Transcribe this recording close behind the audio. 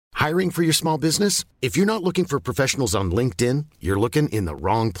Hiring for your small business? If you're not looking for professionals on LinkedIn, you're looking in the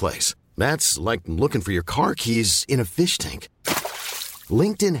wrong place. That's like looking for your car keys in a fish tank.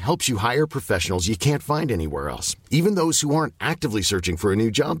 LinkedIn helps you hire professionals you can't find anywhere else, even those who aren't actively searching for a new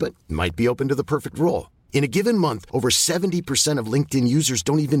job but might be open to the perfect role. In a given month, over 70% of LinkedIn users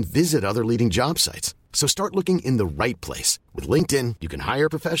don't even visit other leading job sites. So start looking in the right place. With LinkedIn, you can hire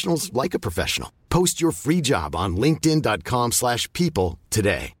professionals like a professional. Post your free job on linkedin.com/people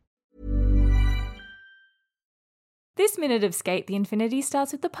today. This minute of Skate the Infinity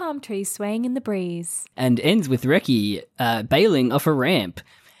starts with the palm trees swaying in the breeze. And ends with Reki bailing off a ramp.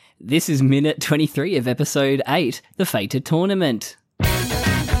 This is minute 23 of episode 8, The Fated Tournament.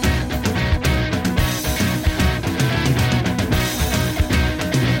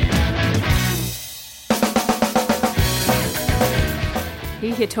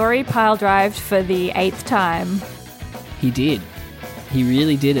 He Hitori pile-drived for the 8th time. He did. He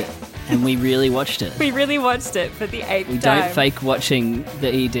really did it. And we really watched it. We really watched it for the 8th time. We don't fake watching the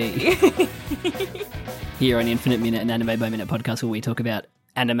ED. Here on Infinite Minute, an anime by minute podcast where we talk about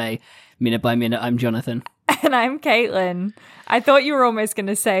anime minute by minute. I'm Jonathan. And I'm Caitlin. I thought you were almost going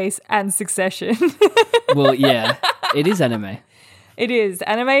to say and Succession. Well, yeah, it is anime. It is.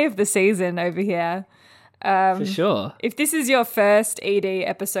 Anime of the season over here. For sure. If this is your first ED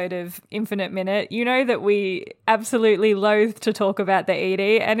episode of Infinite Minute, you know that we absolutely loathe to talk about the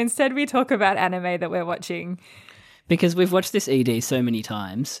ED and instead we talk about anime that we're watching. Because we've watched this ED so many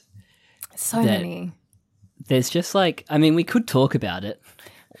times. So many. There's just like, I mean, we could talk about it.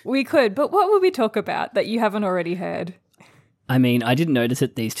 We could, but what would we talk about that you haven't already heard? I mean, I didn't notice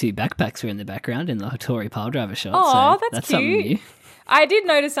that these two backpacks were in the background in the Hitori piledriver shot. Oh, so that's cute. Something new. I did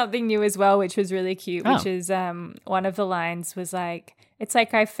notice something new as well, which was really cute, which is one of the lines was like, it's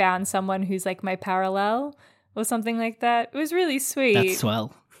like I found someone who's like my parallel or something like that. It was really sweet. That's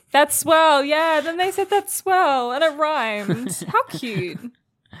swell. That's swell, yeah. Then they said that's swell and it rhymed. How cute.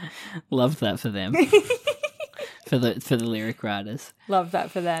 Loved that for them. for the lyric writers. Love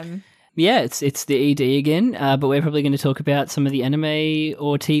that for them. Yeah, it's the ED again, but we're probably going to talk about some of the anime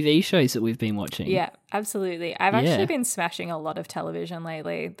or TV shows that we've been watching. Yeah, absolutely. I've actually been smashing a lot of television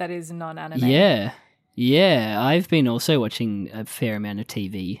lately that is non-anime. Yeah. I've been also watching a fair amount of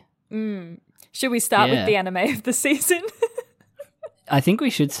TV. Should we start with the anime of the season? I think we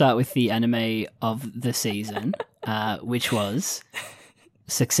should start with the anime of the season, which was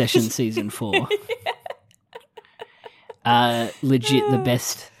Succession Season 4. Legit the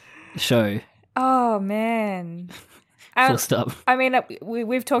best show. Oh, man. Full stop. I mean,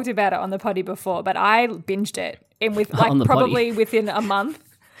 we've talked about it on the potty before, but I binged it probably within a month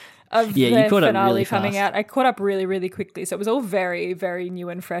of the finale really coming out. I caught up really, really quickly. So it was all very, very new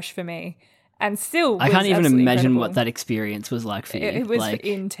and fresh for me. And still I can't even imagine incredible. what that experience was like for you. It was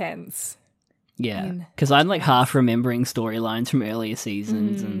intense. Yeah, because I'm like half remembering storylines from earlier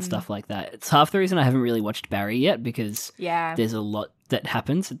seasons and stuff like that. It's half the reason I haven't really watched Barry yet because there's a lot that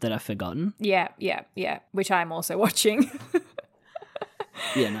happens that I've forgotten. Yeah, which I'm also watching.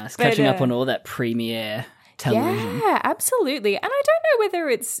 Yeah, nice. Catching up on all that premiere television. Yeah, absolutely. And I don't know whether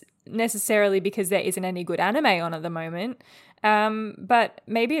it's necessarily because there isn't any good anime on at the moment, but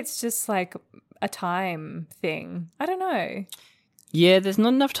maybe it's just like a time thing. I don't know. Yeah, there's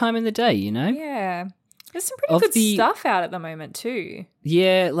not enough time in the day, you know? Yeah. There's some pretty good stuff out at the moment too.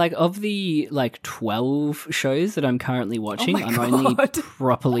 Yeah, like of the 12 shows that I'm currently watching, I'm only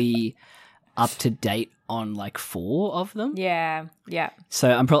properly up to date on 4 of them. Yeah. So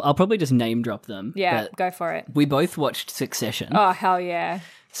I'll probably just name drop them. Yeah, go for it. We both watched Succession. Oh, hell yeah.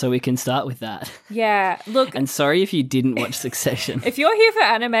 So we can start with that. Yeah, look. And sorry if you didn't watch Succession. If you're here for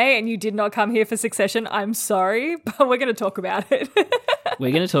anime and you did not come here for Succession, I'm sorry, but we're going to talk about it.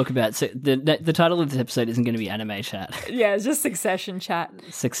 We're going to talk about the title of this episode isn't going to be Anime Chat. Yeah, it's just Succession Chat.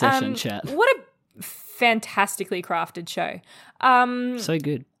 Succession Chat. What a fantastically crafted show. So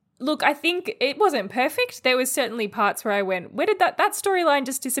good. Look, I think it wasn't perfect. There was certainly parts where I went, where did that storyline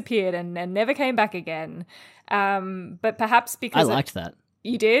just disappeared and never came back again? But perhaps because I liked that.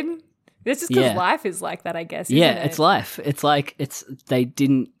 You did? It's just because life is like that, I guess. Yeah, isn't it? It's life. It's like they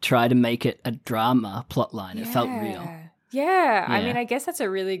didn't try to make it a drama plotline. It felt real. Yeah, I mean, I guess that's a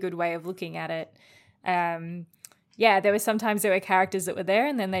really good way of looking at it. There were sometimes there were characters that were there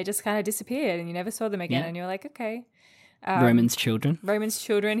and then they just kind of disappeared and you never saw them again and you were like, okay. Roman's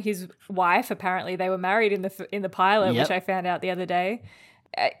children, his wife, apparently they were married in the pilot, which I found out the other day.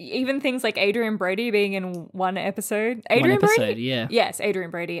 Even things like Adrian Brody being in one episode. Brody? Yeah. Yes, Adrian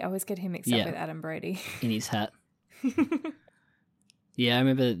Brody. I always get him mixed up with Adam Brody. In his hat. Yeah, I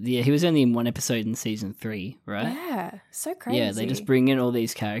remember. Yeah, he was only in one episode in season 3, right? Yeah, so crazy. Yeah, they just bring in all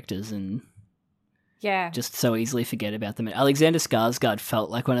these characters and just so easily forget about them. And Alexander Skarsgård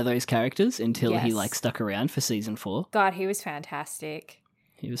felt like one of those characters until he like stuck around for season 4. God, he was fantastic.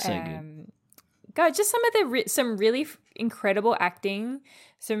 He was so good. God, just some of the some really incredible acting,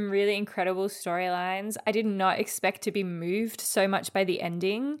 some really incredible storylines. I did not expect to be moved so much by the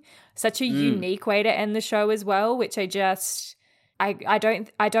ending. Such a unique way to end the show as well, which I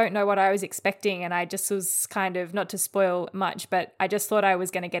don't know what I was expecting, and I just was kind of, not to spoil much, but I just thought I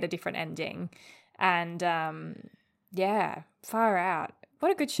was going to get a different ending. And far out.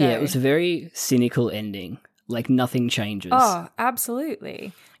 What a good show. Yeah, it was a very cynical ending. Like nothing changes. Oh,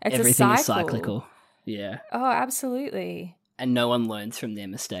 absolutely. Everything is cyclical. Yeah. Oh, absolutely. And no one learns from their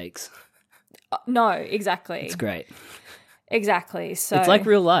mistakes. No, exactly. It's great. Exactly. So it's like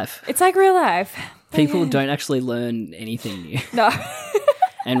real life. It's like real life. People don't actually learn anything new. No.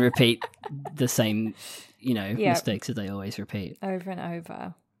 And repeat the same, mistakes that they always repeat. Over and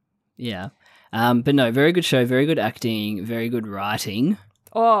over. Yeah. But no, very good show, very good acting, very good writing.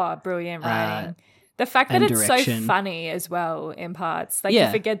 Oh, brilliant writing. The fact that it's direction. So funny as well in parts. Like you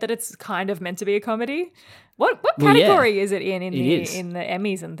forget that it's kind of meant to be a comedy. What category is it in the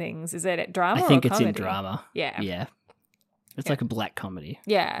Emmys and things? Is it drama or comedy? I think it's in drama. Yeah. Yeah. It's like a black comedy.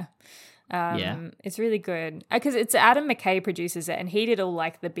 Yeah. It's really good. Because it's Adam McKay produces it, and he did all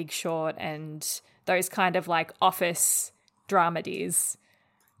like The Big Short and those kind of like office dramedies.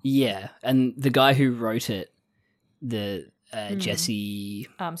 Yeah. And the guy who wrote it, Jesse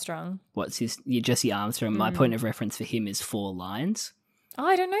Armstrong. Jesse Armstrong. My point of reference for him is 4 Lines. Oh,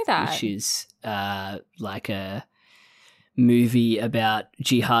 I don't know that. Which is like a movie about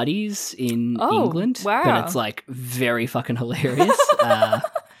jihadis in England. Wow. But it's like very fucking hilarious.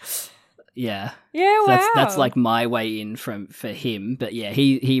 Yeah. Yeah, so wow. That's like my way in for him. But yeah,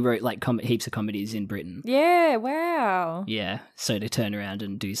 he wrote like heaps of comedies in Britain. Yeah, wow. Yeah. So to turn around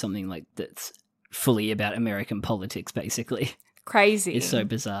and do something like that's fully about American politics, basically. Crazy. It's so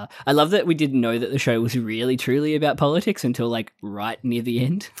bizarre. I love that we didn't know that the show was really, truly about politics until like right near the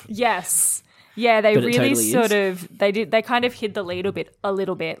end. Yes. Yeah, they really totally they kind of hid the lead a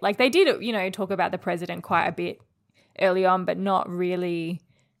little bit. Like they did, talk about the president quite a bit early on, but not really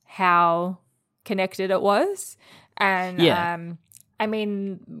how connected it was. And I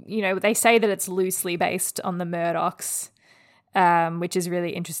mean, they say that it's loosely based on the Murdochs. Which is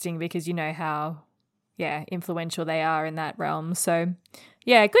really interesting because you know how, influential they are in that realm. So,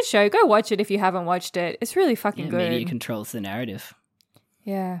 yeah, good show. Go watch it if you haven't watched it. It's really fucking good. Media controls the narrative.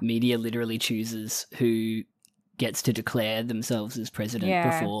 Yeah. Media literally chooses who gets to declare themselves as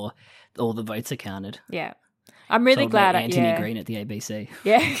president before all the votes are counted. Yeah. I'm really glad Anthony Green at the ABC.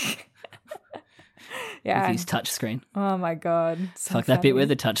 Yeah. Yeah. With his touch screen. Oh my God. So Fuck funny. That bit where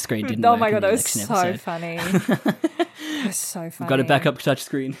the touch screen didn't work. Oh my God, that was so funny. It was so funny. We've got a backup touch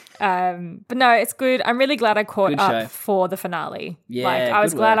screen. But no, it's good. I'm really glad I caught up for the finale. Yeah. I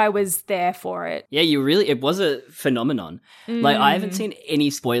was glad I was there for it. Yeah, it was a phenomenon. Like I haven't seen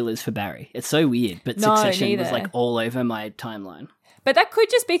any spoilers for Barry. It's so weird, but Succession was like all over my timeline. But that could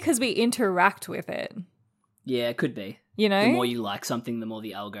just be because we interact with it. Yeah, it could be. The more you like something, the more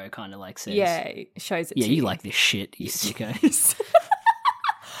the algo kind of like says. Yeah, it shows it to you. Yeah, you like this shit, you sicko.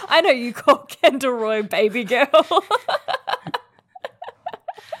 I know you call Kendall Roy baby girl.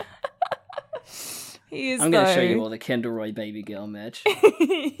 He is, I'm going to show you all the Kendall Roy baby girl merch.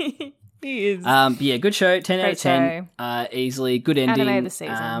 He is. Yeah, good show. 10 out of 10. Easily. Good ending. Anime of the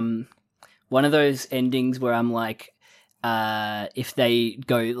season. One of those endings where I'm like, if they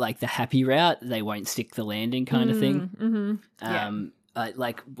go like the happy route, they won't stick the landing kind of thing. Mm-hmm.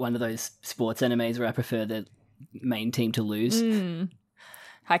 Like one of those sports animes where I prefer the main team to lose Haikyuu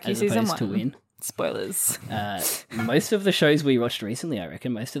as season opposed 1 to win. Spoilers. Most of the shows we watched recently, I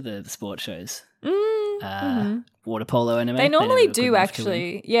reckon, most of the sports shows, water polo anime, they normally do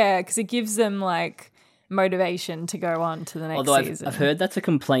actually, because it gives them like motivation to go on to the next season. I've heard that's a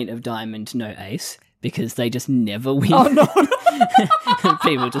complaint of Diamond No Ace. Because they just never win. Oh, no.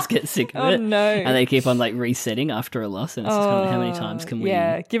 People just get sick of it. Oh, no. And they keep on, like, resetting after a loss. And it's just kind of, how many times can we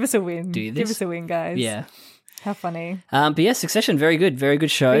give us a win. do this? Give us a win, guys. Yeah. How funny. But yeah, Succession, very good. Very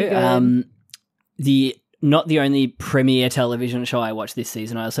good show. Very good. Not the only premiere television show I watched this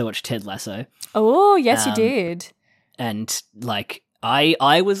season. I also watched Ted Lasso. Oh, yes, you did. And, like,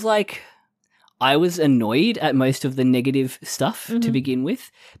 I was annoyed at most of the negative stuff to begin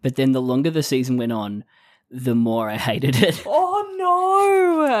with, but then the longer the season went on, the more I hated it. Oh,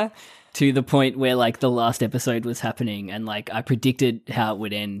 no! To the point where, like, the last episode was happening and, like, I predicted how it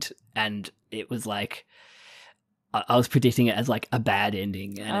would end and it was like, I was predicting it as like a bad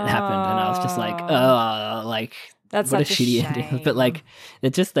ending, and it happened, and I was just like, oh, like that's what such a shitty ending. But like,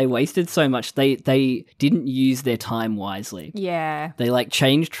 they wasted so much. They didn't use their time wisely. Yeah, they like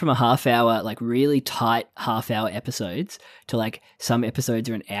changed from a half hour, like really tight half hour episodes to like some episodes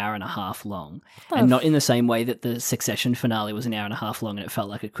are an hour and a half long, and not in the same way that the Succession finale was an hour and a half long, and it felt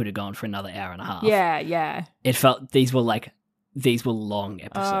like it could have gone for another hour and a half. Yeah. It felt these were long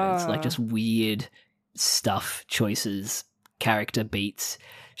episodes, like just weird stuff, choices, character beats,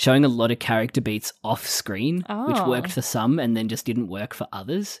 showing a lot of character beats off screen, which worked for some and then just didn't work for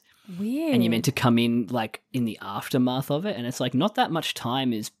others. Weird. And you're meant to come in like in the aftermath of it, and it's like not that much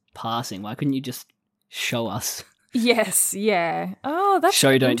time is passing. Why couldn't you just show us? Yes, yeah. Oh, that's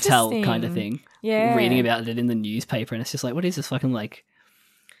show don't tell kind of thing. Yeah. Reading about it in the newspaper, and it's just like, what is this fucking like?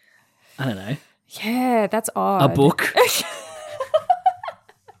 I don't know. Yeah, that's odd. A book.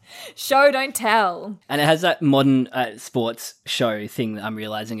 Show, don't tell. And it has that modern sports show thing that I'm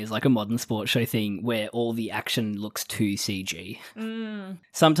realizing is like a modern sports show thing where all the action looks too CG.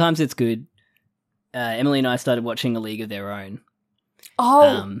 Sometimes it's good. Emily and I started watching A League of Their Own.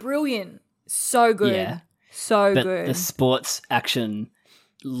 Oh, brilliant. So good. Yeah. So but good. The sports action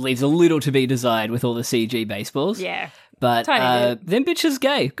leaves a little to be desired with all the CG baseballs. Yeah. But them bitches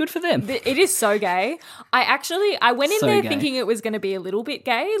gay. Good for them. It is so gay. I went in So there gay. thinking it was going to be a little bit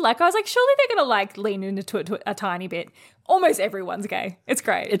gay. Like, I was like, surely they're going to like lean into it a tiny bit. Almost everyone's gay. It's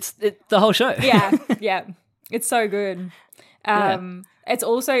great. It's the whole show. Yeah. It's so good. It's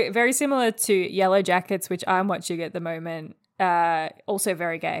also very similar to Yellow Jackets, which I'm watching at the moment. Also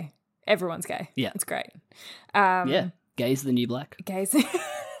very gay. Everyone's gay. Yeah. It's great. Gay's the new black. Gays.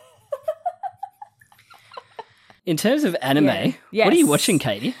 In terms of anime, Yes. what are you watching,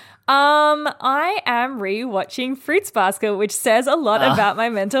 Katie? I am rewatching Fruits Basket, which says a lot about my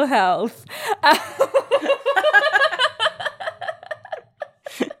mental health.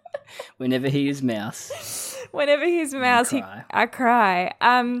 Whenever he is mouse. Whenever he's mouse, I cry.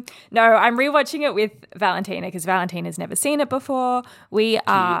 No, I'm rewatching it with Valentina because Valentina's never seen it before. We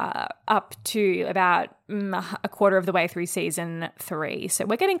are up to about a quarter of the way through season 3, so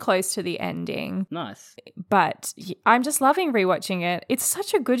we're getting close to the ending. Nice. But I'm just loving rewatching it. It's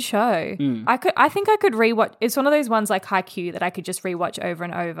such a good show. I think I could rewatch. It's one of those ones like Haikyuu that I could just rewatch over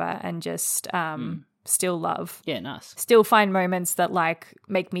and over and just still love. Yeah, nice. Still find moments that like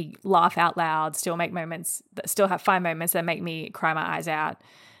make me laugh out loud. Still find moments that make me cry my eyes out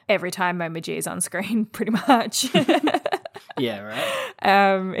every time Momoji is on screen, pretty much. Yeah,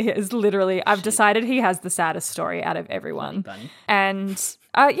 right. It's literally, I've decided he has the saddest story out of everyone. Bunny. And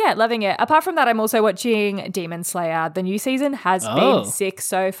loving it. Apart from that, I'm also watching Demon Slayer. The new season has been sick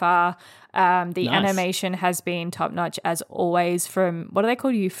so far. The animation has been top notch as always from, what are they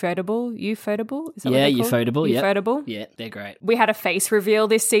called? Ufotable? Is that what they're called? Ufotable. Ufotable. Yeah, they're great. We had a face reveal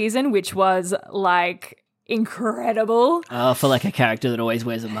this season, which was like incredible. Oh, for like a character that always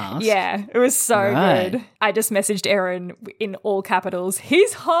wears a mask. Yeah, it was so good. I just messaged Aaron in all capitals,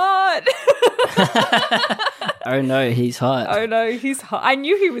 he's hot. Oh no, he's hot. Oh no, he's hot. I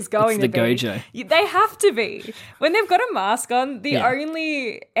knew he was going to be. It's the Gojo. They have to be. When they've got a mask on, the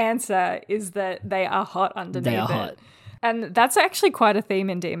only answer is that they are hot underneath They are it. hot. And that's actually quite a theme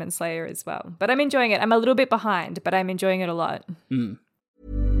in Demon Slayer as well. But I'm enjoying it. I'm a little bit behind, but I'm enjoying it a lot.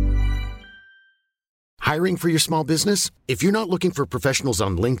 Hiring for your small business? If you're not looking for professionals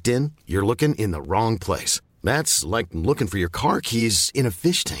on LinkedIn, you're looking in the wrong place. That's like looking for your car keys in a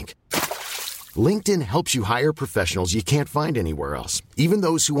fish tank. LinkedIn helps you hire professionals you can't find anywhere else, even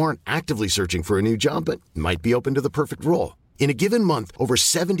those who aren't actively searching for a new job but might be open to the perfect role. In a given month, over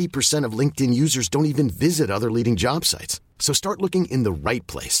 70% of LinkedIn users don't even visit other leading job sites. So start looking in the right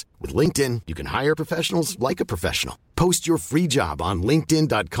place. With LinkedIn, you can hire professionals like a professional. Post your free job on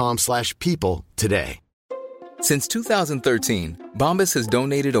linkedin.com/people today. Since 2013, Bombas has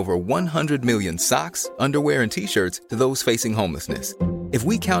donated over 100 million socks, underwear, and T-shirts to those facing homelessness. If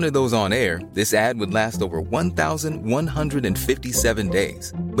we counted those on air, this ad would last over 1,157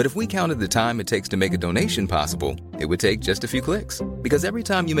 days. But if we counted the time it takes to make a donation possible, it would take just a few clicks. Because every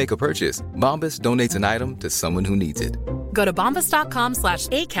time you make a purchase, Bombas donates an item to someone who needs it. Go to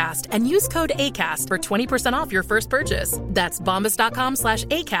bombas.com/ACAST and use code ACAST for 20% off your first purchase. That's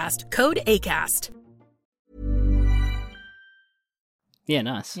bombas.com/ACAST, code ACAST. Yeah,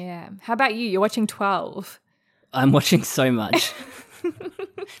 nice. Yeah. How about you? You're watching 12. I'm watching so much.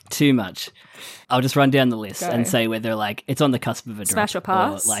 Too much. I'll just run down the list and say whether like it's on the cusp of a drop. Smash or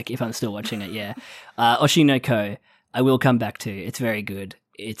pass. Or, like if I'm still watching it, yeah. Oshinoko, I will come back to. It's very good.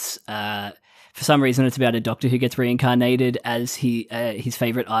 It's for some reason it's about a doctor who gets reincarnated as his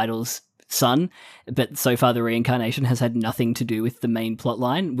favorite idol's son, but so far the reincarnation has had nothing to do with the main plot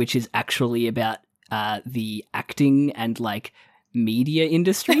line, which is actually about the acting and like media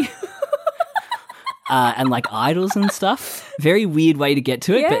industry. And like idols and stuff. Very weird way to get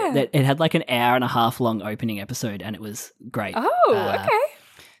to it, but it had like an hour and a half long opening episode and it was great. Oh, okay.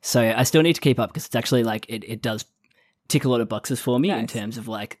 So I still need to keep up because it's actually like it does tick a lot of boxes for me in terms of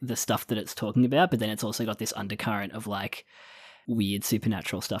like the stuff that it's talking about, but then it's also got this undercurrent of like weird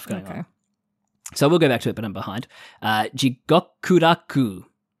supernatural stuff going on. So we'll go back to it, but I'm behind. Jigokuraku.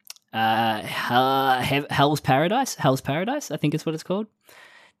 Hell's Paradise, I think is what it's called.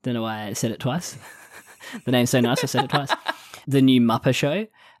 Don't know why I said it twice. The name's so nice, I said it twice. The new Muppa show.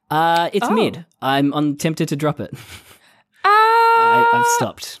 It's mid. I'm tempted to drop it. I've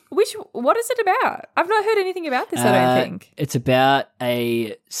stopped. What is it about? I've not heard anything about this, I don't think. It's about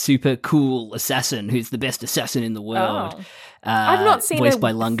a super cool assassin who's the best assassin in the world. I've not seen voiced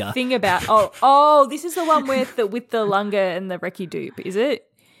by Lunga. Thing about this is the one with the Lunga and the Reki Dupe, is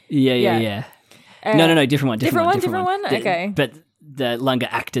it? Yeah. No, different one. Different one? Okay. But the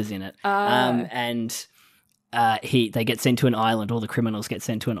Lunga actor's in it. And they get sent to an island, all the criminals get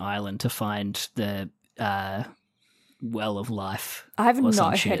sent to an island to find the well of life. I've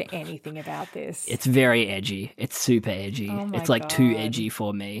not heard anything about this. It's very edgy. It's super edgy. It's like too edgy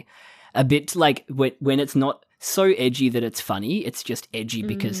for me. A bit like when it's not so edgy that it's funny, it's just edgy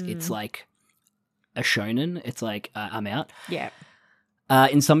because it's like a shonen. It's like, I'm out. Yeah.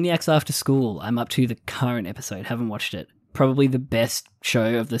 Insomniacs After School. I'm up to the current episode. Haven't watched it. Probably the best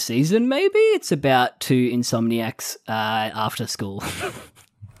show of the season, maybe? It's about two insomniacs after school.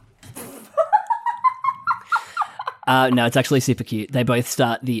 No, it's actually super cute. They both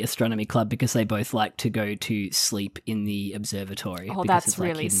start the astronomy club because they both like to go to sleep in the observatory. Oh, that's it's, like,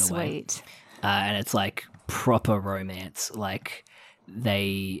 really sweet. And it's like proper romance. Like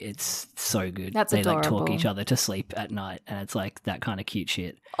it's so good. That's they adorable. Like talk each other to sleep at night, and it's like that kind of cute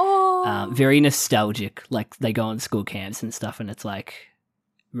shit. Oh, very nostalgic. Like they go on school camps and stuff, and it's like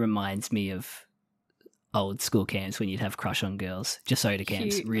reminds me of old school camps when you'd have crush on girls. Jasoda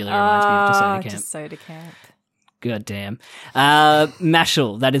camps really reminds me of Jasoda camp. Jasoda camp. God damn.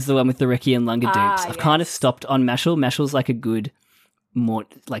 Mashal, that is the one with the Reki and Lunga dupes. I've kind of stopped on Mashal. Mashal's like a good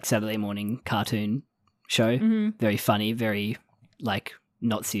like Saturday morning cartoon show. Mm-hmm. Very funny, very like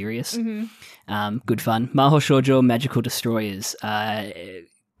not serious. Mm-hmm. Good fun. Maho Shoujo Magical Destroyers.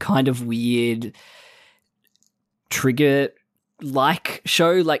 Kind of weird trigger like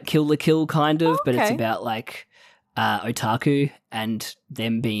show, like Kill la Kill kind of, but it's about like otaku and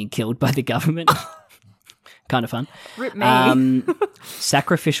them being killed by the government. Kind of fun. Rip me.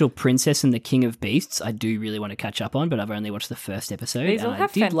 Sacrificial Princess and the King of Beasts. I do really want to catch up on, but I've only watched the first episode. These all and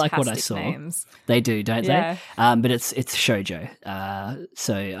have I did like what I saw. Names. They do, don't they? But it's shoujo.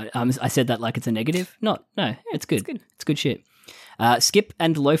 So I said that like it's a negative. No, it's good. It's good shit. Skip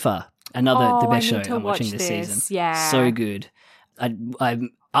and Loafer, the best show I'm watching this season. Yeah, so good.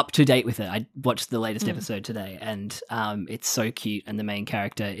 I'm up to date with it. I watched the latest episode today, and it's so cute. And the main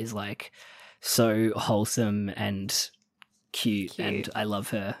character is like so wholesome and cute, and I love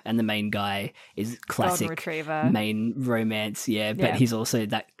her. And the main guy is classic Golden Retriever. Main romance, but he's also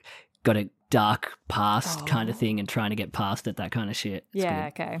got a dark past kind of thing and trying to get past it, that kind of shit. It's good.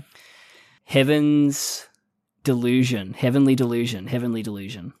 Okay. Heavenly Delusion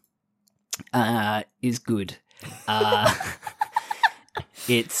is good.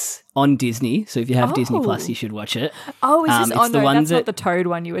 It's on Disney, so if you have Disney Plus, you should watch it. Oh, is this? That's not the Toad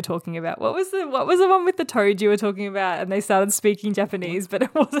one you were talking about. What was the one with the Toad you were talking about? And they started speaking Japanese, but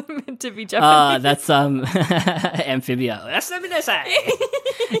it wasn't meant to be Japanese. That's Amphibia.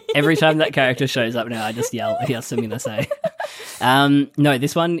 Every time that character shows up now, I just yell, "Yasuminasai." No,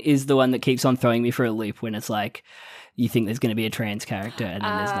 this one is the one that keeps on throwing me for a loop when it's like, you think there's going to be a trans character and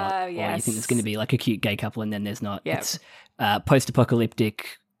then there's not. Or you think there's going to be like a cute gay couple and then there's not. Yep. It's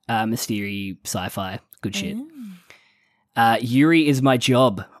post-apocalyptic, mystery, sci-fi. Good shit. Yuri is My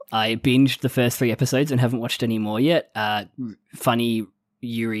Job. I binged the first 3 episodes and haven't watched any more yet. Funny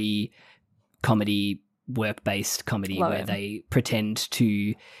Yuri comedy, work-based comedy where they pretend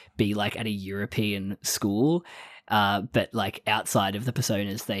to be like at a European school, but like outside of the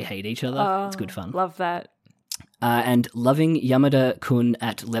personas, they hate each other. It's good fun. Love that. And Loving Yamada-kun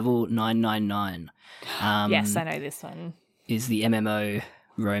at Level 999. Yes, I know this one. Is the MMO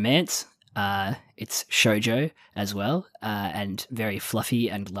romance. It's shoujo as well, and very fluffy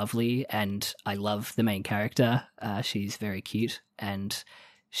and lovely, and I love the main character. She's very cute, and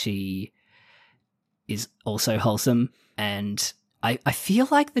she is also wholesome, and I feel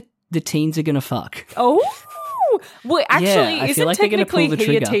like the teens are gonna fuck. Oh! Well, actually, isn't like technically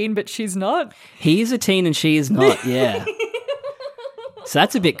he a teen, but she's not? He is a teen and she is not, yeah. So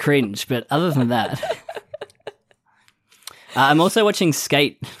that's a bit cringe, but other than that... I'm also watching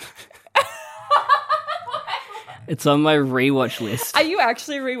Skate. It's on my rewatch list. Are you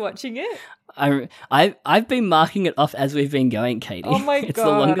actually rewatching it? I've been marking it off as we've been going, Katie. Oh my it's God,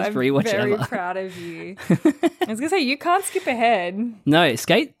 the longest rewatch ever. I'm very proud of you. I was going to say, you can't skip ahead. No,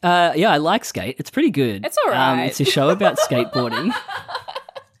 Skate, I like Skate. It's pretty good. It's all right. It's a show about skateboarding.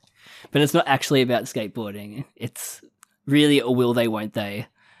 But it's not actually about skateboarding. It's really a will they, won't they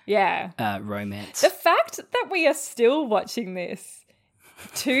romance. The fact that we are still watching this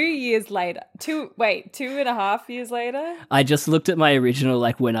 2 years later, 2.5 years later. I just looked at my original,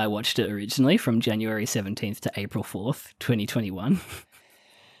 like when I watched it originally, from January 17th to April 4th, 2021.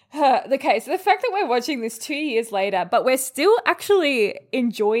 Okay, so the fact that we're watching this 2 years later, but we're still actually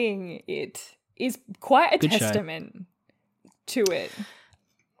enjoying it, is quite a good testament to it.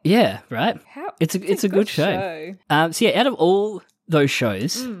 Yeah, right. It's a good show. So yeah, out of all those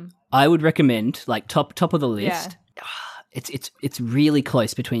shows, I would recommend, like top of the list. Yeah. It's really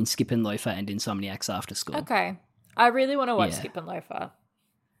close between Skip and Loafer and Insomniacs After School. Okay. I really want to watch Skip and Loafer.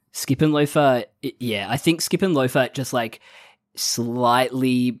 Skip and Loafer, I think Skip and Loafer just like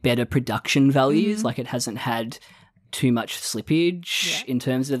slightly better production values. Like it hasn't had too much slippage in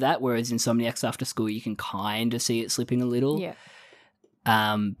terms of that, whereas Insomniacs After School you can kind of see it slipping a little. Yeah.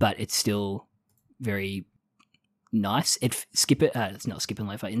 But it's still very nice. It's not Skip and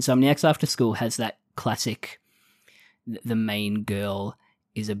Loafer. Insomniacs After School has that classic... The main girl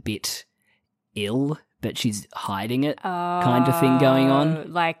is a bit ill, but she's hiding it kind of thing going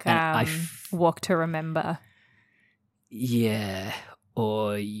on. Like Walk to Remember. Yeah.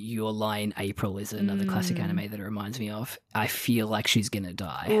 Or Your Lie in April is another classic anime that it reminds me of. I feel like she's going to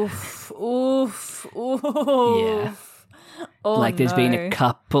die. Oof. Yeah. Oh, like there's been a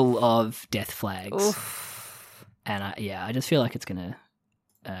couple of death flags. Oof. And I just feel like it's going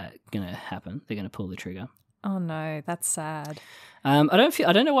to happen. They're going to pull the trigger. Oh no, that's sad. I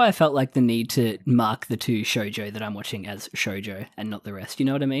don't know why I felt like the need to mark the two shoujo that I'm watching as shoujo and not the rest. You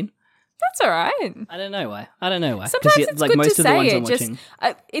know what I mean? That's all right. I don't know why. Sometimes it's like good most to of the ones I'm watching.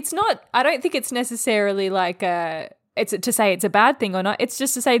 It's not. I don't think it's necessarily like it's to say it's a bad thing or not. It's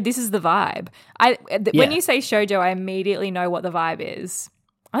just to say this is the vibe. When you say shoujo, I immediately know what the vibe is.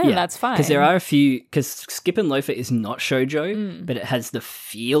 I think that's fine. Because there are a few. Because Skip and Loafer is not shoujo, but it has the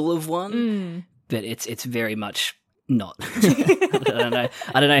feel of one. But it's very much not. I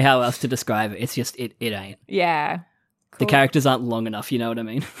don't know how else to describe it. It's just it ain't. Yeah. Cool. The characters aren't long enough, you know what I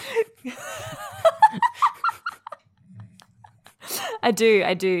mean? I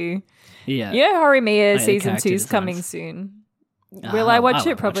do. Yeah. You know Horimiya season 2 is coming soon. Will I watch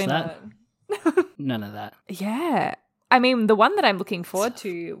it? Probably not. None of that. Yeah. I mean, the one that I'm looking forward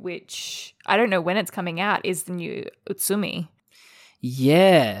to, which I don't know when it's coming out, is the new Utsumi.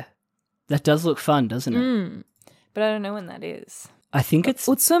 Yeah. That does look fun, doesn't it? But I don't know when that is. I think it's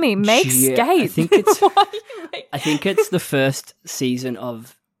Utsumi makes Skate. I think it's the first season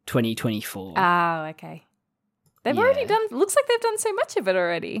of 2024. Oh, okay. They've already done. Looks like they've done so much of it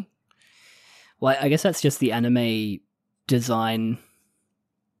already. Well, I guess that's just the anime design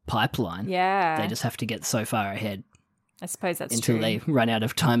pipeline. Yeah, they just have to get so far ahead. I suppose that's until true. they run out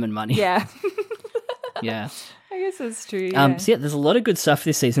of time and money. Yeah. Yeah. I guess that's true. Yeah. So there's a lot of good stuff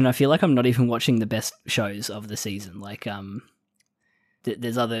this season. I feel like I'm not even watching the best shows of the season. Like,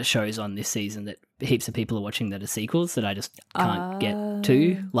 there's other shows on this season that heaps of people are watching that are sequels that I just can't get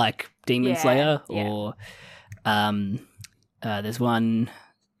to, like Demon Slayer or there's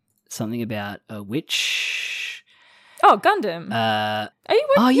something about a witch. Oh, Gundam. Are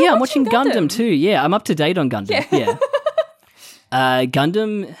you? I'm watching Gundam too. Yeah, I'm up to date on Gundam. Yeah.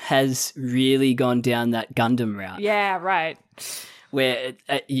 Gundam has really gone down that Gundam route. Yeah, right. Where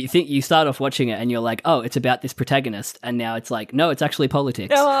you start off watching it and you're like, oh, it's about this protagonist, and now it's like, no, it's actually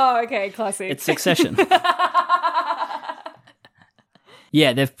politics. Oh, okay, classic. It's Succession.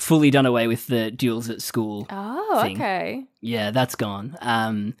 Yeah, they've fully done away with the duels at school. Oh, thing. Okay. Yeah, that's gone.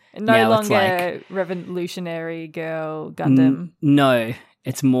 No longer like, revolutionary girl Gundam. No,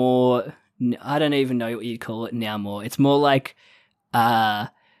 it's more. I don't even know what you'd call it now. More, it's more like,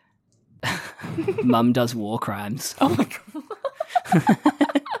 Mum does war crimes. Oh my god.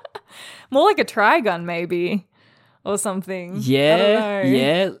 More like a Trigun, maybe, or something. Yeah, I don't know.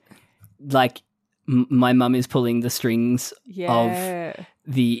 Yeah. Like my mum is pulling the strings of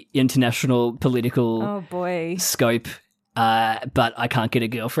the international political scope, but I can't get a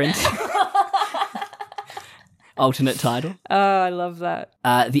girlfriend. alternate title. Oh, I love that.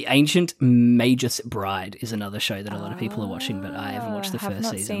 The Ancient Magus Bride is another show that a lot of people are watching, but I haven't watched the first season. I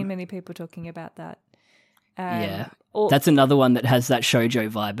have not seen many people talking about that. Yeah. That's another one that has that shoujo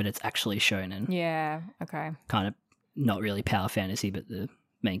vibe, but it's actually shonen. Yeah, okay. Kind of not really power fantasy, but the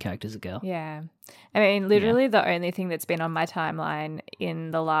main character's a girl. Yeah. I mean, literally the only thing that's been on my timeline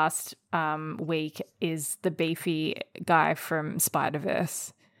in the last week is the beefy guy from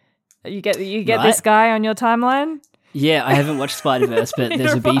Spider-Verse. You get right? This guy on your timeline? Yeah, I haven't watched Spider-Verse, but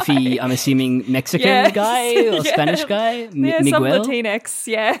there's a beefy, I'm assuming, Mexican guy or Spanish guy? Miguel? Some Latinx,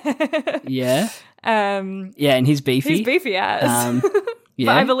 Yeah. Yeah, and he's beefy. He's beefy as. Yeah,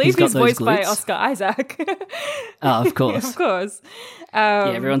 but I believe he's voiced by Oscar Isaac. Oh, of course. Of course.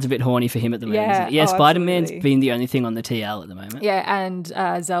 Yeah, everyone's a bit horny for him at the moment. Yeah, isn't it? Spider-Man's been the only thing on the TL at the moment. Yeah,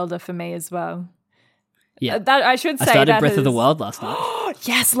 and Zelda for me as well. Yeah. That I should say I started Breath of the Wild last night.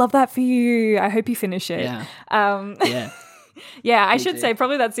 Yes, love that for you. I hope you finish it. Yeah. Yeah. Yeah, I should say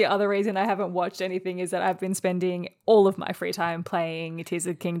probably that's the other reason I haven't watched anything is that I've been spending all of my free time playing Tears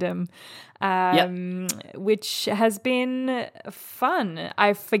of the Kingdom, which has been fun.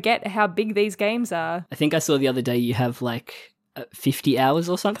 I forget how big these games are. I think I saw the other day you have like 50 hours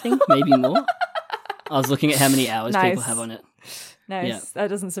or something, maybe more. I was looking at how many hours people have on it. Nice. Yeah. That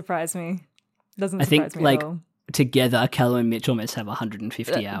doesn't surprise me. I think like together, Callum and Mitch almost have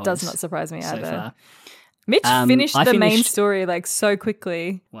 150 hours. Does not surprise me so either. Far. Mitch finished the main story like so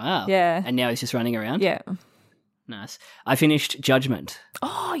quickly. Wow. Yeah. And now he's just running around? Yeah. Nice. I finished Judgment.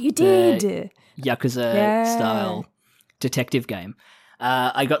 Oh, you did? Yakuza-style detective game.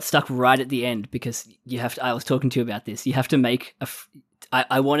 I got stuck right at the end because I was talking to you about this. You have to make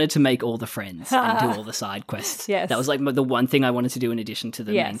I wanted to make all the friends and do all the side quests. Yes. That was like the one thing I wanted to do in addition to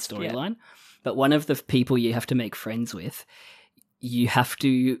the main storyline. Yeah. But one of the people you have to make friends with, you have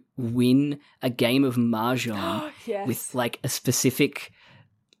to win a game of Mahjong with like a specific,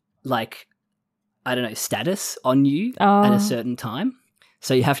 like, I don't know, status on you at a certain time.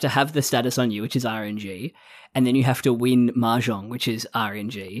 So you have to have the status on you, which is RNG, and then you have to win Mahjong, which is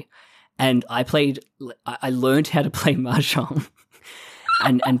RNG. And I learned how to play Mahjong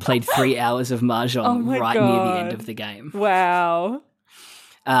and played 3 hours of Mahjong near the end of the game. Wow.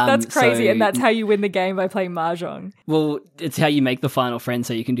 That's crazy, and that's how you win the game by playing Mahjong. Well, it's how you make the final friend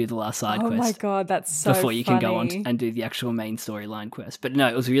so you can do the last side quest. Oh my god, that's so before you funny. can go on and do the actual main storyline quest. But no,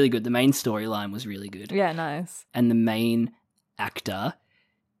 it was really good. The main storyline was really good. Yeah, nice. And the main actor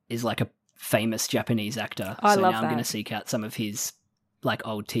is like a famous Japanese actor. I love now that. I'm going to seek out some of his like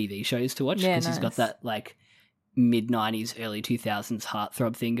old TV shows to watch because he's got that like mid-90s, early 2000s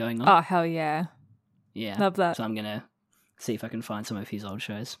heartthrob thing going on. Oh, hell yeah. Yeah. Love that. So I'm going to see if I can find some of his old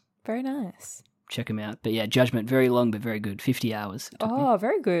shows. Very nice. Check him out. But yeah, Judgment, very long but very good. 50 hours. Oh,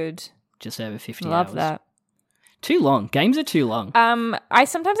 very good. Just over 50 Love hours. Love that. Too long. Games are too long. I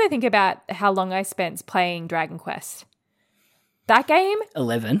sometimes think about how long I spent playing Dragon Quest. That game?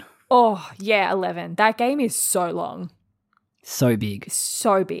 11. Oh, yeah, 11. That game is so long. So big.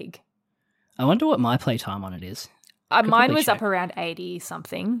 So big. I wonder what my playtime on it is. Mine was up around 80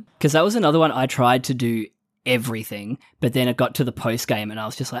 something. Because that was another one I tried to do everything, but then it got to the post game and I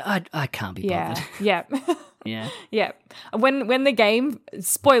was just like, I can't be bothered. Yeah. Yeah. Yeah. When the game,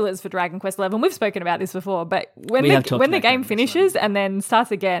 spoilers for Dragon Quest 11, we've spoken about this before, but when the game finishes and then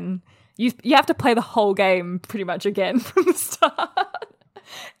starts again, you have to play the whole game pretty much again from the start.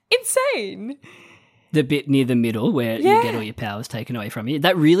 Insane. The bit near the middle where you get all your powers taken away from you.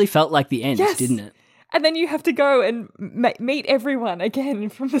 That really felt like the end, didn't it? And then you have to go and meet everyone again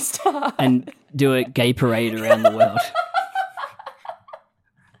from the start. And do a gay parade around the world.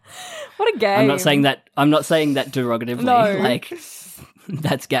 What a game. I'm not saying that derogatively. No. Like,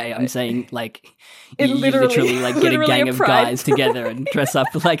 that's gay. I'm saying, like, you literally like get a gang of guys together and dress up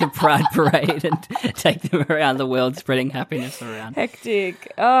like a pride parade and take them around the world spreading happiness around.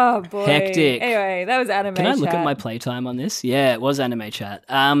 Hectic. Oh, boy. Hectic. Anyway, that was anime chat. Can I look at my playtime on this? Yeah, it was anime chat.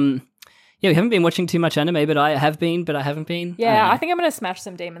 Yeah, we haven't been watching too much anime, but I have been, but I haven't been. Yeah, I think I'm going to smash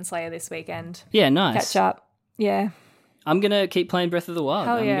some Demon Slayer this weekend. Yeah, nice. Catch up. Yeah. I'm going to keep playing Breath of the Wild.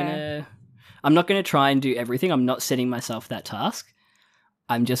 Hell yeah. I'm not going to try and do everything. I'm not setting myself that task.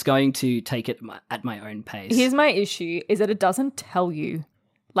 I'm just going to take it at my own pace. Here's my issue, is that it doesn't tell you,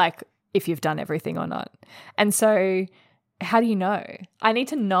 like, if you've done everything or not. And so, how do you know? I need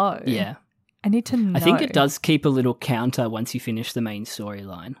to know. Yeah. I need to know. I think it does keep a little counter once you finish the main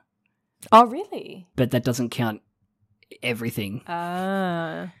storyline. Oh, really? But that doesn't count everything.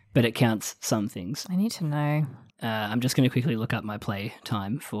 But it counts some things. I need to know. I'm just going to quickly look up my play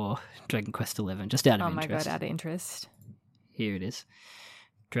time for Dragon Quest XI, just out of interest. Oh my god, out of interest. Here it is.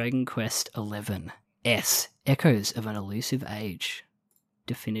 Dragon Quest XI. S, Echoes of an Elusive Age.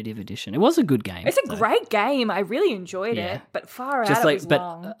 Definitive Edition. It was a good game. It's a great game. I really enjoyed it, but far out it was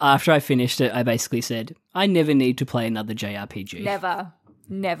long. After I finished it, I basically said, I never need to play another JRPG.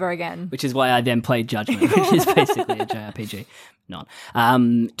 Never again. Which is why I then played Judgment, which is basically a JRPG. Not.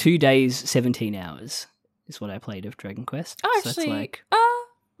 2 days, 17 hours is what I played of Dragon Quest. Oh, actually, so that's like...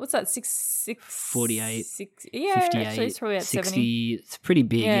 what's that? 48, 58, 58, actually it's probably about 60. 70. It's pretty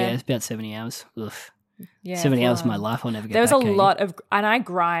big, it's about 70 hours. Ugh. Yeah, 70 hours of my life I'll never get there was back. A lot of, and I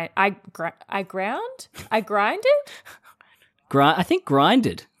grinded. I think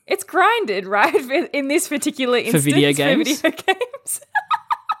grinded. It's grinded, right? In this particular instance. For video games?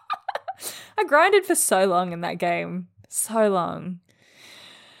 I grinded for so long in that game. So long.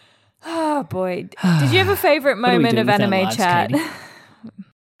 Oh, boy. Did you have a favourite moment of anime chat?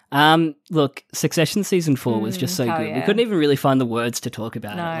 Look, Succession Season 4 was just so good. Yeah. We couldn't even really find the words to talk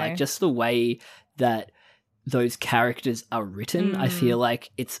about it. Like, just the way that those characters are written, I feel like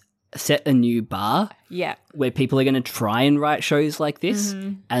it's set a new bar. Yeah. Where people are going to try and write shows like this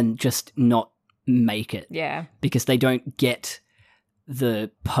and just not make it. Yeah. Because they don't get the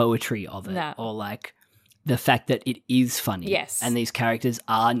poetry of it or like the fact that it is funny. Yes. And these characters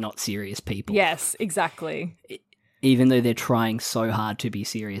are not serious people. Yes, exactly. Even though they're trying so hard to be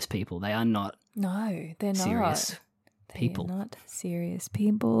serious people, they are not. No, they're serious not. People. They're not serious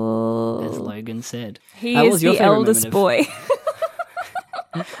people. As Logan said. He is the eldest boy.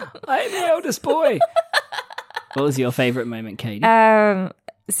 I'm the eldest boy. What was your favourite moment, Katie?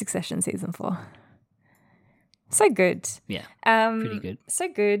 Succession Season 4. So good. Yeah, pretty good. So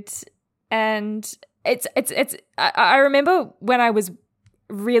good. And it's. I remember when I was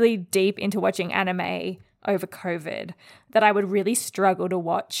really deep into watching anime over COVID that I would really struggle to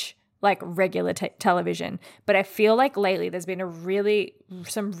watch like regular television. But I feel like lately there's been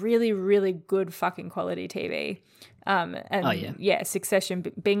some really, really good fucking quality TV.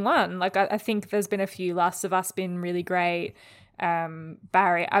 Succession being one. Like I think there's been a few. Last of Us been really great.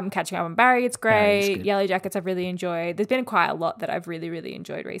 Barry, I'm catching up on Barry. It's great. Yellow Jackets I've really enjoyed. There's been quite a lot that I've really, really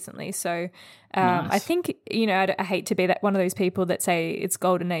enjoyed recently. So nice. I think, I hate to be that one of those people that say it's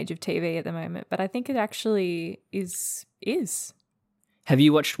golden age of TV at the moment, but I think it actually is. Have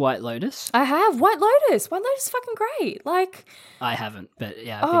you watched White Lotus? I have. White Lotus. White Lotus is fucking great. Like, I haven't, but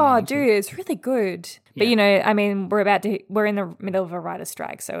yeah. Oh, dude, it's really good. But we're in the middle of a writer's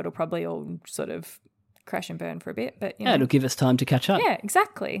strike, so it'll probably all sort of crash and burn for a bit. But it'll give us time to catch up. Yeah,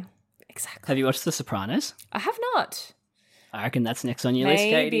 exactly. Have you watched The Sopranos? I have not. I reckon that's next on your list,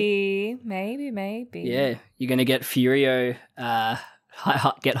 Katie. Maybe. Yeah, you're going to get Furio, get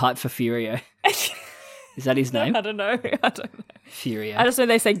hyped for Furio. Is that his name? I don't know. Furio. I just know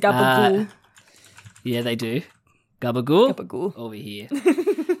they say gabagool. Yeah, they do. Gabagool? Gabagool. Over here.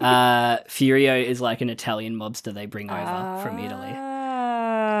 Furio is like an Italian mobster they bring over from Italy.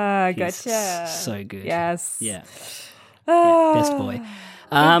 Gotcha. So good. Yes. Yeah. Best boy.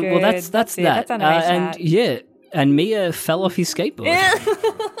 Well, that's that. That's and and Mia fell off his skateboard.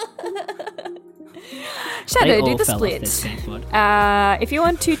 Shadow, do the split. If you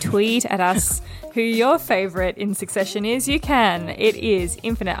want to tweet at us who your favourite in Succession is, you can. It is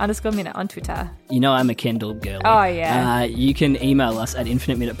infinite_minute on Twitter. You know I'm a Kendall girl. Oh, yeah. You can email us at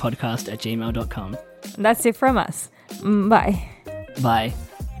infiniteminutepodcast@gmail.com. That's it from us. Bye. Bye.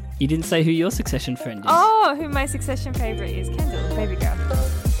 You didn't say who your Succession friend is. Oh, who my Succession favourite is. Kendall, baby girl.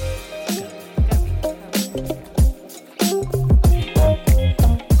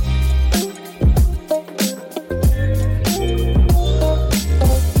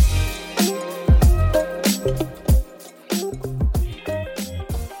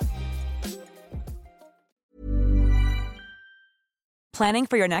 Planning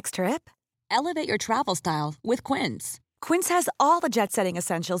for your next trip? Elevate your travel style with Quince. Quince has all the jet-setting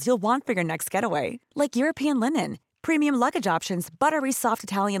essentials you'll want for your next getaway, like European linen, premium luggage options, buttery soft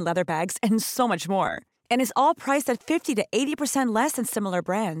Italian leather bags, and so much more. And is all priced at 50 to 80% less than similar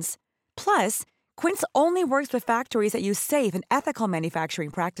brands. Plus, Quince only works with factories that use safe and ethical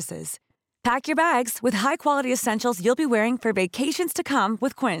manufacturing practices. Pack your bags with high-quality essentials you'll be wearing for vacations to come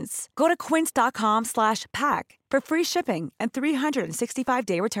with Quince. Go to quince.com/pack for free shipping and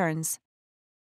 365-day returns.